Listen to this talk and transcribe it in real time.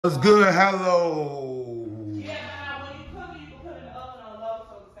What's good? Hello. Yeah, when you cook it, you can put it in the oven on low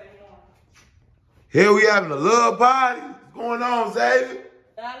so it stays warm. Here we having a little party. What's going on, Xavier?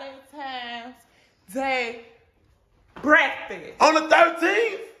 Valentine's Day breakfast. On the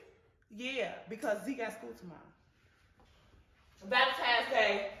 13th? Yeah, because Z got school tomorrow. Valentine's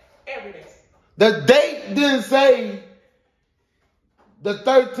Day every day. The date didn't say the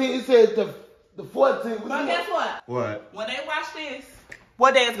 13th. It said the 14th. But guess what? What? When they watch this,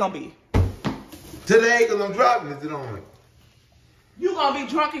 what day it's gonna be? Today, because I'm dropping it on it. You gonna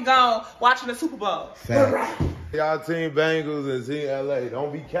be drunk and gone watching the Super Bowl. Fact. Y'all team Bengals and team LA.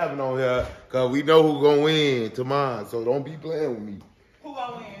 Don't be capping on here, because we know who's gonna win tomorrow. So don't be playing with me. Who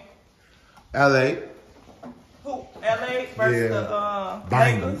gonna win? LA. Who? LA versus the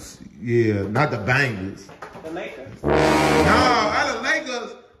Bengals. Yeah, not the Bengals. The Lakers? No, the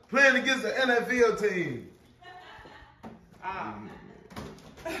Lakers playing against the NFL team.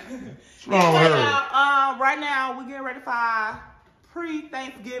 What's wrong with her? Right now, we're getting ready for our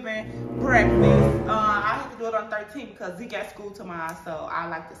pre-Thanksgiving breakfast. I have to do it on 13th because Z got school tomorrow, so I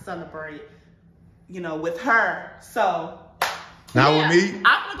like to celebrate, with her. So, Not with me?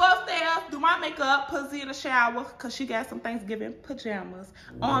 I'm gonna go upstairs, do my makeup, put Z in the shower, because she got some Thanksgiving pajamas.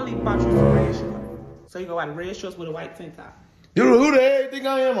 Only bought you some red shorts. So you go out red shorts with a white tank top. Who the hell you think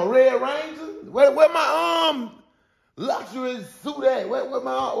I am? A Red Ranger? Where my luxury suit at? Where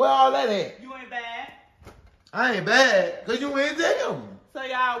all that at? You ain't bad. I ain't bad, because you ain't them. So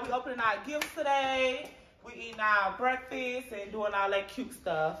y'all, we opening our gifts today. We eating our breakfast and doing all that cute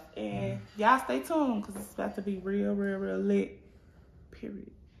stuff. And y'all stay tuned, because it's about to be real, real, real lit.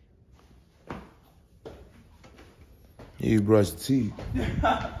 Period. You brush teeth.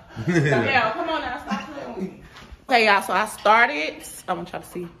 Yeah, come on now, stop playing with me. Okay, y'all, so I started. I'm gonna try to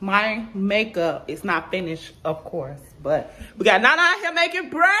see. My makeup is not finished, of course, but we got Nana out here making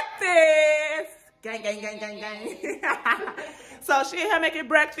breakfast. Gang, gang, gang, gang, gang. So she in here making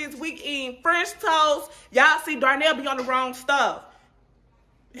breakfast. We eating French toast. Y'all see Darnell be on the wrong stuff.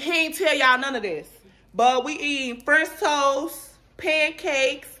 He ain't tell y'all none of this. But we eating French toast,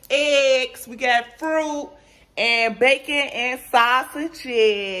 pancakes, eggs. We got fruit and bacon and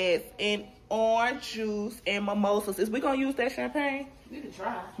sausages and orange juice and mimosas. Is we gonna use that champagne? We could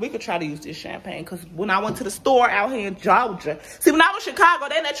try. We could try to use this champagne, because when I went to the store out here in Georgia, see, when I was in Chicago,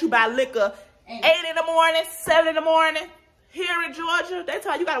 they let you buy liquor 8 in the morning, 7 in the morning. Here in Georgia, they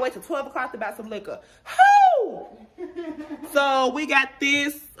tell you gotta wait till 12 o'clock to buy some liquor. Whoo! So we got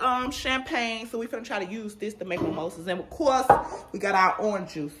this champagne, so we finna try to use this to make mimosas. And of course, we got our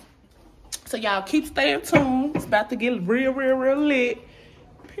orange juice. So y'all keep staying tuned. It's about to get real, real, real lit.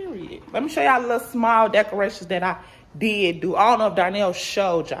 Period. Let me show y'all little small decorations that I did do. I don't know if Darnell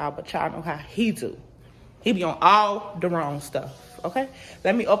showed y'all, but y'all know how he do. He be on all the wrong stuff. Okay,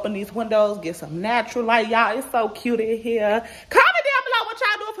 let me open these windows, get some natural light. Y'all, it's so cute in here. Comment down below what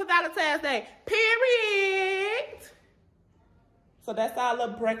y'all doing for Valentine's Day. Period. So that's our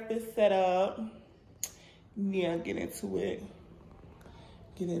little breakfast set up. Yeah, get into it.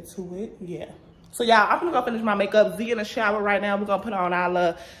 Get into it. Yeah. So y'all, I'm gonna go finish my makeup. Z in the shower right now. We're gonna put on our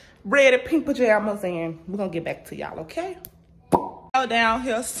little red and pink pajamas, and we're gonna get back to y'all, okay? Down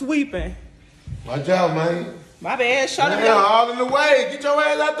here sweeping. Watch out, man. My bad, shut it up. All in the way. Get your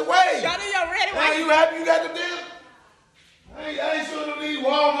ass out the way. Shut it up, ready? Hey, you happy you got the deal? I ain't showing them these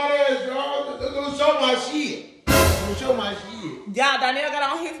Walmart ass, y'all. They're gonna show my shit. I'm gonna show my shit. Y'all, Daniel got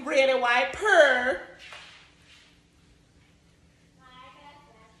on his red and white purr.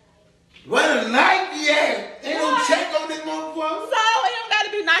 Where the Nike at? Ain't no check on this motherfucker. So, it don't gotta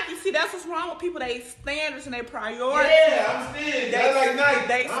be Nike. See, that's what's wrong with people. They standards and they priorities. Yeah, I'm still. That's like Nike.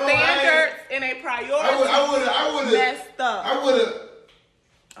 They standards and they priorities. I would've. Messed up. I would've.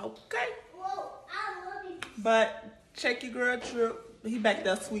 Okay. But check your girl trip. He back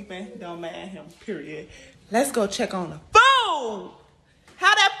there sweeping. Don't mind him. Period. Let's go check on the food.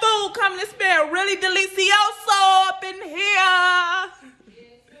 How that food coming to smell really delicioso up in here.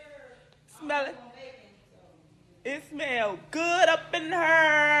 Smell it. It smells good up in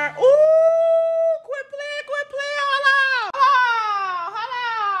her. Ooh, quit playing.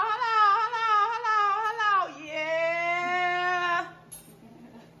 Hello. Yeah.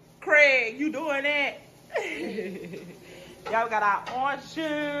 Craig, you doing that? Y'all got our orange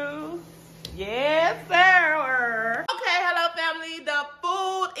juice. Yes, sir. Okay, hello, family. The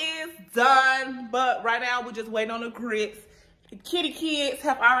food is done, but right now we're just waiting on the grits. The kitty kids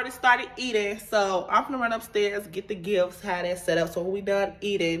have already started eating, so I'm gonna run upstairs, get the gifts, how that's set up. So when we done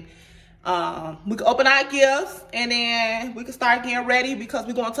eating, we can open our gifts, and then we can start getting ready because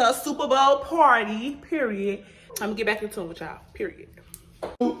we're going to a Super Bowl party, period. I'm gonna get back into it with y'all, period.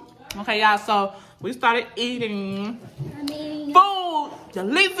 Okay, y'all, so we started eating food.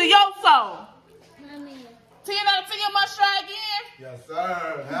 Delicioso. 10 out of 10, you must try again? Yes,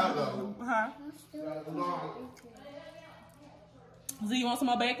 sir. Hello. Z, you want some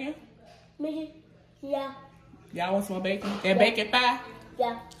more bacon? Yeah. Y'all want some more bacon? That bacon thigh?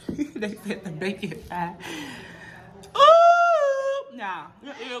 Yeah. They said the bacon thigh. Ooh! Nah,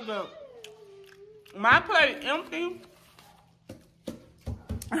 it is good. My plate empty.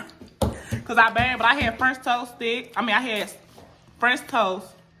 Because I banged, but I had French toast stick. I had French toast,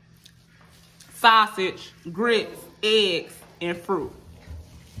 sausage, grits, eggs, and fruit.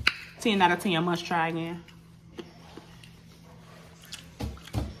 10 out of 10, must try again.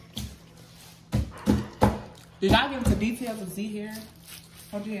 Did y'all get into details of Z here?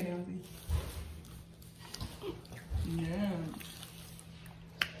 How'd you hear that, Z? Yeah.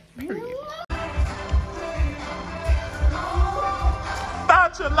 Period.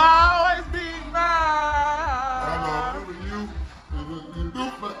 Thought you'll always be mine. I remember you do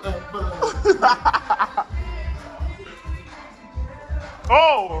forever.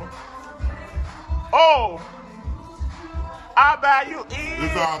 Oh. I buy you anything.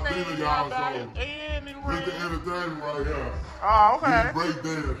 This our dinner, y'all. This This the entertainment right here. Oh, okay. These break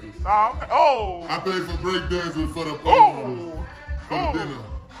dancers. Oh, okay. Oh. I paid for break dancers for the dinner.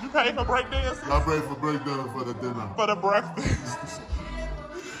 You paid for break dancers? I paid for break dancers for the dinner. For the breakfast.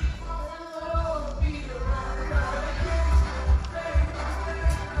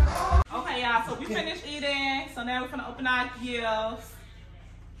 Okay, y'all, so we finished eating. So now we're gonna open our gifts.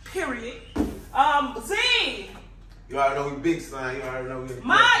 Period. Z. You already know we big slime. You already know we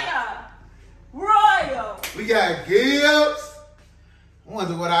Maya. Royal. We got gifts. I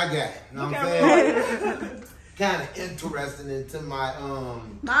wonder what I got. You know what I'm saying? Kind of interesting into my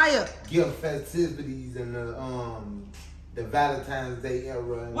Maya. gift festivities and the Valentine's Day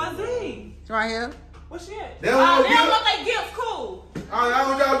era. What's Z? It's right here. What's shit? They don't want they don't gifts? want their gifts. Cool. I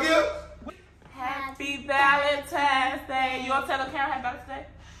want y'all gifts. Happy Valentine's Day. You want to tell the camera happy Valentine's Day?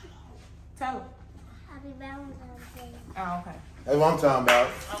 Tell them. Happy Valentine's Day. Oh, okay. That's what I'm talking about.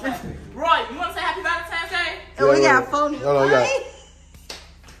 Okay. Roy, you want to say happy Valentine's Day? And we got phone. Hold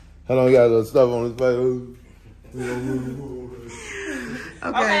on, we got a little stuff on his face.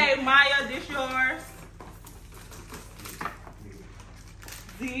 Okay, Maya, this yours.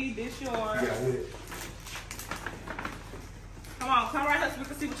 Z, this yours. Come right here so we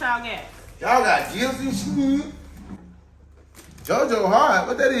can see what y'all got. Y'all got gifts and shit. JoJo Hart,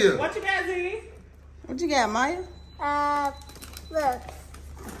 what that is? What you got, Z? What you got, Maya? Look.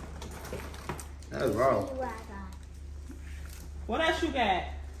 That's wrong. What I got. What else you got?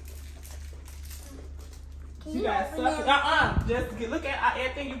 Can You got open stuff. it? Just look at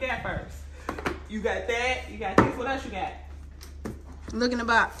everything you got first. You got that. You got this. What else you got? Look in the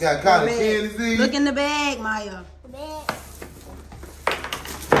box. Got cotton The candy, bag. Z. Look in the bag, Maya. The bag.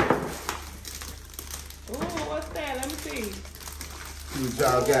 Ooh, what's that? Let me see. See what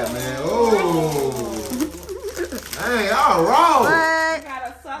y'all got, man. Oh. Dang, y'all wrong. What? You got a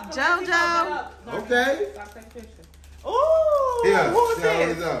sucker. JoJo. Okay. Stop taking pictures. Ooh. Yeah, Who is see how this?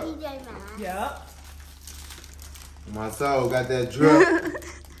 it's up. DJ Miles. Yep. My soul got that drip.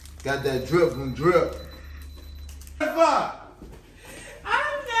 Got that drip from drip. Fuck.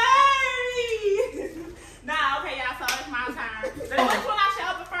 I'm nervy. Nah, okay, y'all. So it's my turn. Which one I should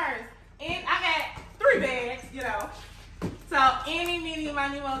open first? And I got 3 bags, you know. So any, meeny,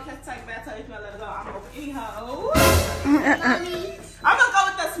 money, mo, can take that. So if you want to let it go, I'm gonna open any hoe. I'm gonna go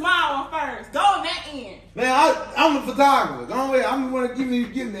with the small one first. Go on that end. Man, I'm a photographer. Go on, wait. I'm the one to give me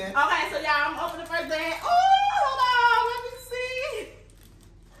getting there. Okay, so y'all, I'm opening the first bag. Oh, hold on, let me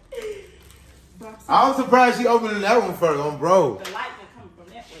see. I was surprised she opening that one first, on bro. The light been coming from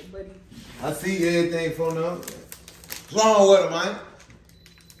that way, buddy. I see everything from them. What's wrong with her, man?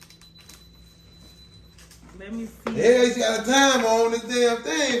 Let me see. Yeah, she got a time on this damn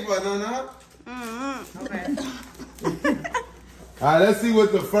thing for no. Okay. All right, let's see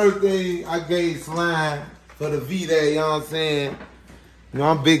what the first thing I gave Slime for the V-Day, you know what I'm saying? You know,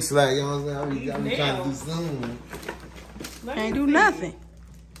 I'm big slack, you know what I'm saying? I be trying to do soon. see. Ain't do nothing.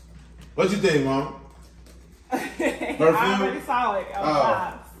 What you think, Mom? I already saw it.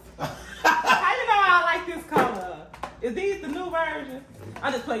 How you know I like this color? Is these the new version?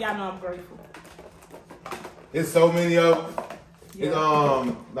 I just play, y'all know I'm grateful. It's so many of them. Yeah.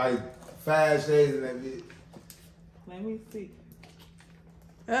 It's like 5 shades and that bit. Let me see.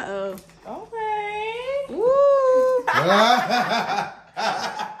 Uh-oh. Okay. Woo. All right.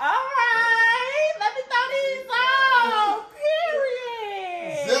 Let me throw these on.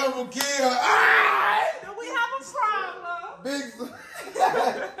 Period. Several kill. Ah! Do we have a problem? Big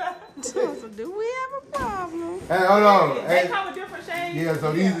Do we have a problem? Hey, hold on. They Hey. come with different shades. Yeah,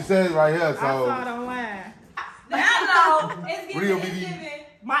 so these are shades right here, I saw it so. online. Hello. It's Real giving. BB.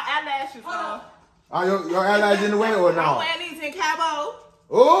 My eyelashes on. Oh, your airlines in the way or I'm no? wearing these in Cabo.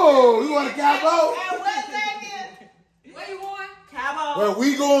 Oh, you want a cabo? And what's that? Where you going? Cabo. Where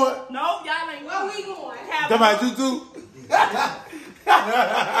we going? Nope, y'all ain't Where we going? Cabo. Talking about you too?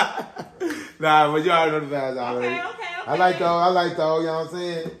 Nah, but you already know the vibes already. Okay. I like those, you know what I'm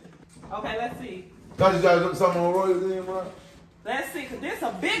saying? Okay, let's see. Thought you got something on Royals in, bro? Let's see, cause this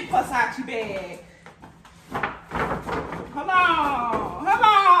a big Versace bag. Come on.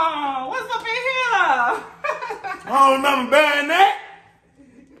 What's up in here? I don't remember bearing that.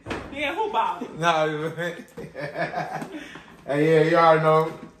 Yeah, who bought it? No, hey, yeah, you already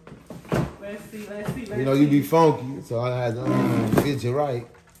know. Let's see. You know, you be funky, so I had to get you right.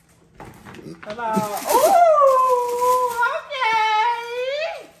 Hello. Ooh,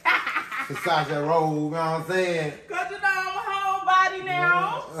 okay. Besides that roll, you know what I'm saying? Cause you know I'm a homebody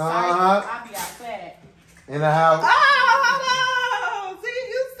now. I'll be outside. In the house. Oh, hello. See,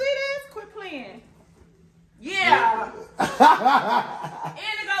 you see this? Quit playing. Yeah. And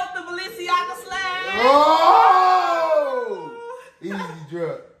it goes the Balenciaga slide. Oh! Easy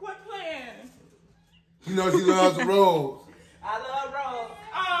drip. Quit playing. You know she loves the rolls. I love Rose.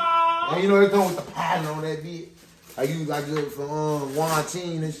 Oh. And you know they come with the pattern on that bit. Are you like good for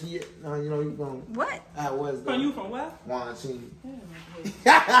Wantine and shit? No, you know you from What? out west. From you from where? Wantine.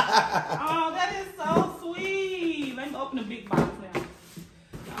 Oh, that is so sweet. Let me open the big box now.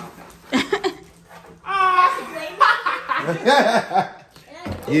 Okay. Oh,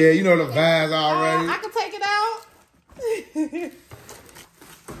 Yeah, you know the vibes already. I can take it out.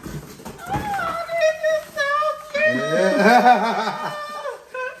 Oh, this is so cute.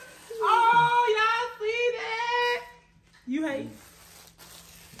 Oh, y'all see that? You hate.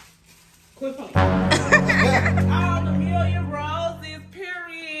 Quit playing. Oh, the million roses,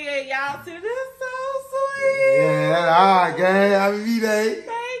 period. Y'all see this? So sweet. Yeah, all right, gang. Happy V-Day.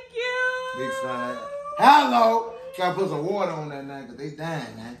 Thank you. Big slide. Hello. Gotta put some water on that now, cause they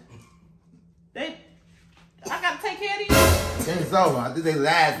dying, man. I gotta take care of these. Think so. I think they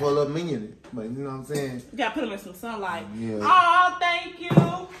last for a little minute, but you know what I'm saying. You gotta put them in some sunlight. Yeah. Oh, thank you.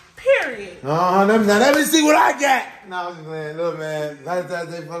 Period. Let me see what I got. No, I'm just playing. Look, man. Valentine's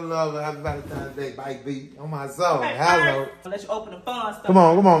Day for love and happy Valentine's Day, bike beat on my soul. Okay, Hello. first, let you open the fun stuff. Come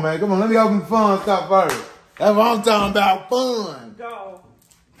on, man. Come on. Let me open the fun stuff first. That's what I'm talking about. Fun. Go.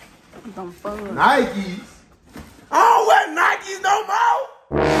 Some fun. Nikes. I don't wear Nikes no more.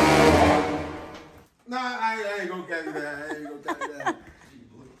 Nah, I ain't gonna carry that.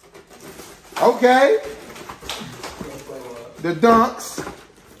 Okay. The Dunks.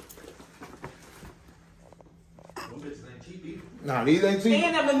 Nah, these ain't cheap.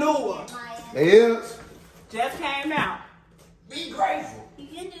 And the new one. They is. Just came out. Be grateful. You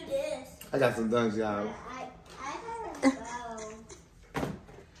can do this. I got some Dunks, y'all. I gotta go.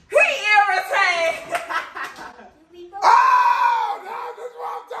 He irritated. Oh, no, that's what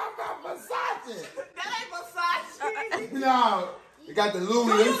I'm talking about. Versace. That ain't Versace. No, you got the Louis.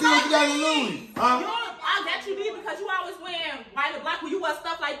 Let me see what you got in Louis. Huh? That you need because you always wearing white and black. When you wear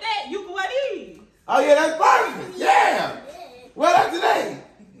stuff like that, you can wear these. Oh, yeah, that's perfect. Yeah. Wear that today.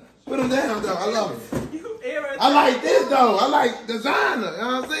 Put them down, though. I love it. You irritated. I like this, though. I like designer. You know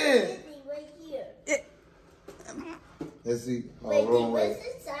what I'm saying? Right here. Let's see. Oh, Wait, wrong way. what's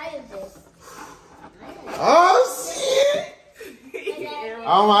inside of this? Oh, shit.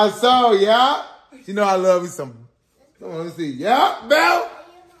 On my soul, yeah. You know I love you some. Come on, let's see. Yeah, Bell.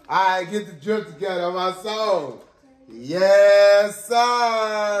 All right, get the drip together on my soul. Yes,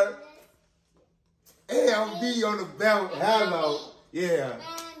 sir. AMD on the belt. Hello. Yeah.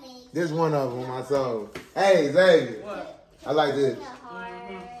 This one of them on my soul. Hey, Xavier. What? I like this.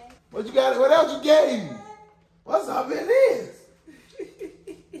 What you got? What else you gave me? What's up in this?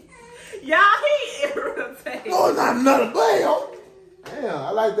 Y'all, he irritated. No, it's not another bell. Damn,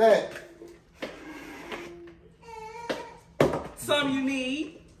 I like that. Some you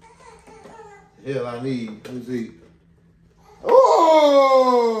need. Hell, I need. Let me see.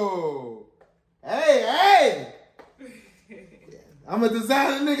 Oh! Hey! I'm a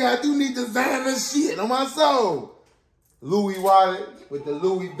designer nigga. I do need designer shit on my soul. Louis wallet with the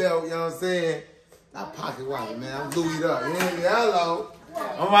Louis belt, you know what I'm saying? Not pocket wallet, man. I'm Louis up. You hear me? Hello.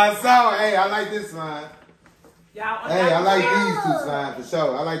 On my soul. Hey, I like this sign. Y'all, Hey, I like these two signs for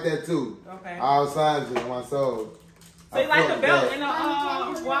sure. I like that too. Okay. All signs on my soul. So you like the belt and the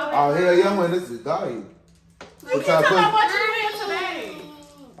wallet? Oh, hell yeah, man. This is doggy. You keep talking about what you wearing today.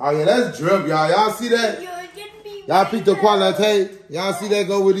 Oh, yeah, that's drip, y'all. Y'all see that? Y'all picked the quality. Y'all see that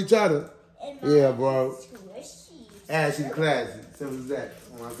go with each other? Yeah, bro. Squishy. And she classy. Simple as that.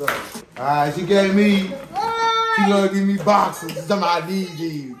 Oh my God. Alright, she gave me. She gonna give me boxes. Something I need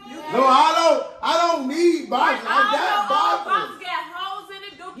these. No, I don't need boxes. I got boxes. Boxes got holes in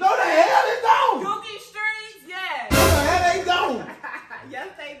it. Dookie No, the hell they don't. Dookie strings, yeah. No, the hell they don't. Yes,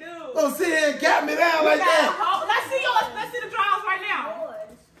 they do. Don't sit here and cap me down like that. Let's see the drawers right now.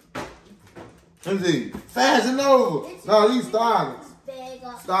 Let me see. Fashion over. No, these starters. Big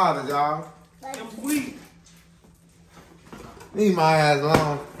up. Starters, y'all. Like, Leave my ass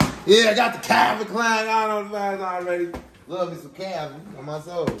alone. Yeah, I got the Calvin Klein on the fast already. Love me some Calvin on my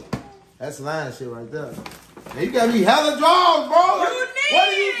soul. That's line shit right there. Man, you got me hella draws, bro. Like, what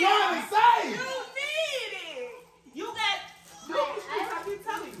are you trying to say? You need it. You got Dookie strings, I keep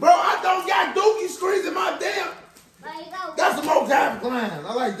telling you. Bro, I don't got dookie screens in my damn. there you go. Got some more Calvin Klein.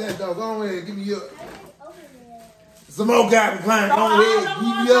 I like that though. Go ahead, give me your. Over there. Some more Calvin Klein. So Go all ahead, the give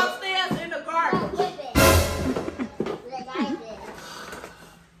ones me up. upstairs in the garden. Go whip it. Like I did.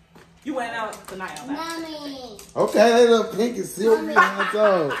 You went out tonight, okay? Mommy. Okay, they look pink and silky on my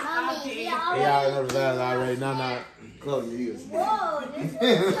soul. Mommy, Okay. we They already know the vibes already. Nah. Close your ears. Whoa, this is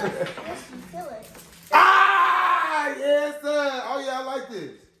feel it. Ah, yes, sir. Oh, yeah, I like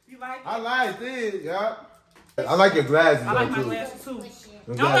this. You like it? I like this, yeah. I like your glasses, I like my though, glasses too. Them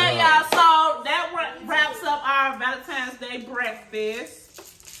Okay, glasses y'all. So that wraps up our Valentine's Day breakfast.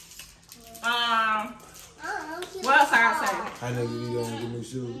 What else I gotta say? I know you gonna give me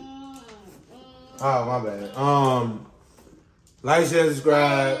shoes. Oh, my bad. Like, share,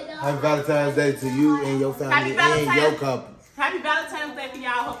 subscribe. Happy Valentine's Day to you and your family and your couple. Happy Valentine's Day to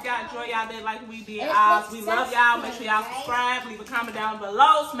y'all. Hope y'all enjoy y'all day like we did ours. We love y'all. Make sure y'all subscribe. Leave a comment down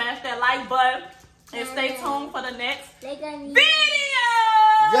below. Smash that like button. And stay tuned for the next video.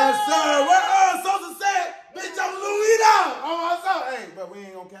 Yes, sir. What Sosa said? Bitch, I'm Louis down on my soul. Hey, but we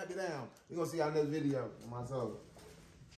ain't gonna cap you down. We gonna see our next video on my soul.